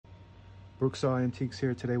Brooksaw Antiques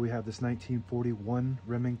here. Today we have this 1941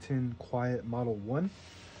 Remington Quiet Model 1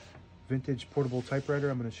 vintage portable typewriter.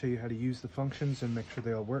 I'm going to show you how to use the functions and make sure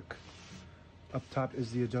they all work. Up top is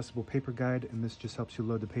the adjustable paper guide, and this just helps you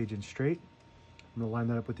load the page in straight. I'm going to line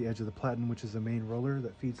that up with the edge of the platen, which is the main roller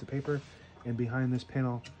that feeds the paper. And behind this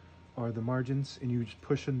panel are the margins, and you just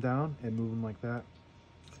push them down and move them like that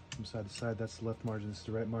from side to side. That's the left margin, this is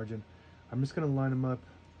the right margin. I'm just going to line them up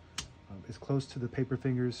as close to the paper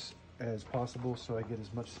fingers as possible so I get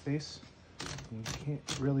as much space. And you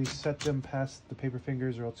can't really set them past the paper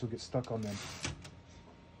fingers or else you'll get stuck on them.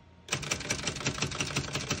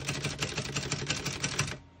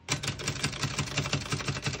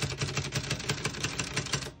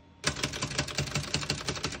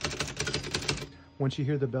 Once you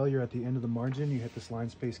hear the bell, you're at the end of the margin. You hit this line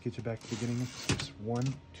space, get you back to the beginning. It skips 1,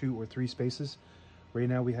 2, or 3 spaces. Right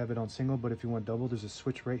now we have it on single, but if you want double, there's a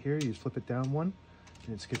switch right here. You just flip it down 1,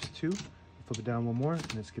 and it skips 2. You flip it down 1 more,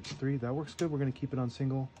 and it skips 3. That works good. We're going to keep it on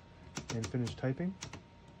single and finish typing.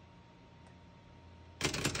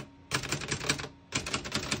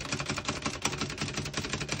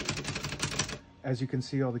 As you can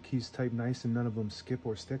see, all the keys type nice and none of them skip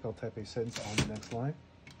or stick. I'll type a sentence on the next line.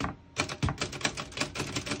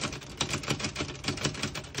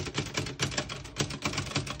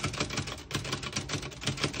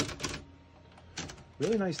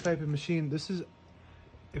 Really nice typing machine. This is,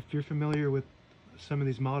 if you're familiar with some of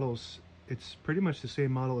these models, it's pretty much the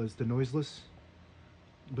same model as the noiseless,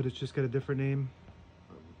 but it's just got a different name.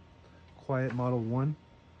 Quiet Model 1.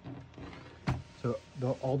 So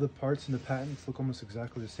all the parts in the patents look almost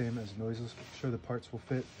exactly the same as noiseless. I'm sure the parts will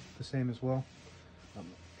fit the same as well.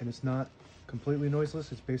 And it's not completely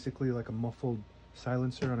noiseless. It's basically like a muffled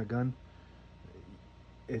silencer on a gun.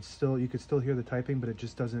 It's still, you could still hear the typing, but it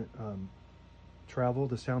just doesn't travel.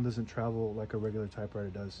 The sound doesn't travel like a regular typewriter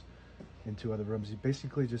does into other rooms. You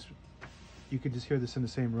basically just, you could just hear this in the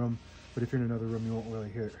same room, but if you're in another room, you won't really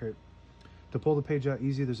hear it. To pull the page out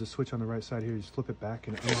easy, there's a switch on the right side here. You just flip it back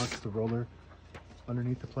and it unlocks the roller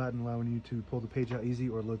underneath the platen, allowing you to pull the page out easy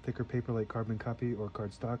or load thicker paper like carbon copy or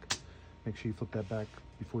cardstock. Make sure you flip that back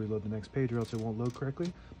before you load the next page or else it won't load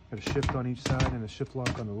correctly. Got a shift on each side and a shift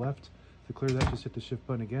lock on the left. To clear that, just hit the shift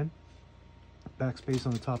button again. Backspace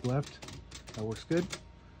on the top left. That works good.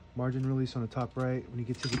 Margin release on the top right. When you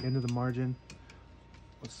get to the end of the margin,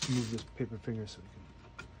 let's move this paper finger so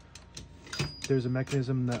we can. There's a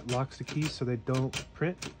mechanism that locks the keys so they don't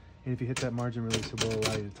print. And if you hit that margin release, it will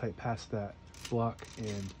allow you to type past that block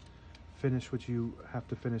and finish what you have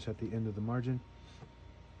to finish at the end of the margin.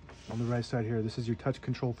 On the right side here, this is your touch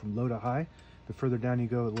control from low to high. The further down you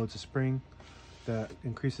go, it loads a spring that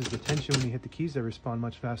increases the tension when you hit the keys. They respond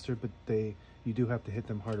much faster, but you do have to hit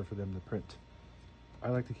them harder for them to print. I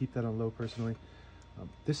like to keep that on low personally.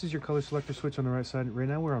 This is your color selector switch on the right side. Right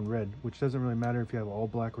now we're on red, which doesn't really matter if you have all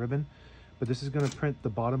black ribbon, but this is going to print the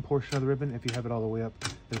bottom portion of the ribbon. If you have it all the way up,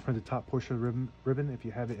 it'll print the top portion of the ribbon. If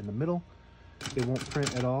you have it in the middle, it won't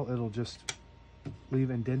print at all. It'll just leave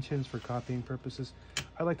indentions for copying purposes.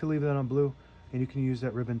 I like to leave that on blue, and you can use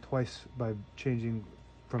that ribbon twice by changing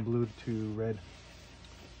from blue to red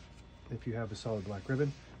if you have a solid black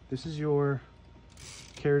ribbon. This is your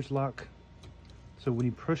carriage lock. So when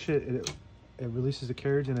you push it, it releases the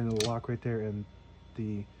carriage and then it'll lock right there in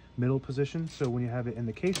the middle position. So when you have it in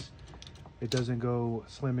the case, it doesn't go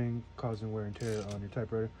slamming, causing wear and tear on your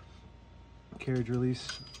typewriter. Carriage release.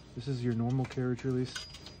 This is your normal carriage release.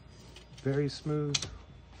 Very smooth.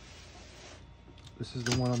 This is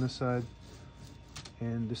the one on this side.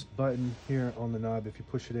 And this button here on the knob, if you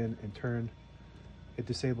push it in and turn, it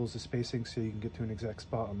disables the spacing so you can get to an exact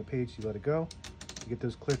spot on the page. You let it go. You get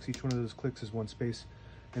those clicks. Each one of those clicks is 1 space.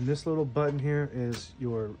 And this little button here is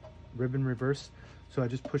your ribbon reverse. So I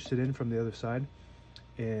just pushed it in from the other side.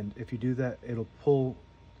 And if you do that, it'll pull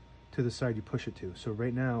to the side you push it to. So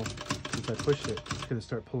right now, since I pushed it, it's going to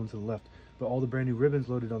start pulling to the left. But all the brand new ribbons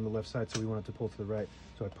loaded on the left side, so we want it to pull to the right.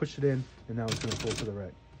 So I pushed it in, and now it's going to pull to the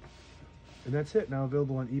right. And that's it. Now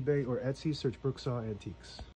available on eBay or Etsy. Search Brooksaw Antiques.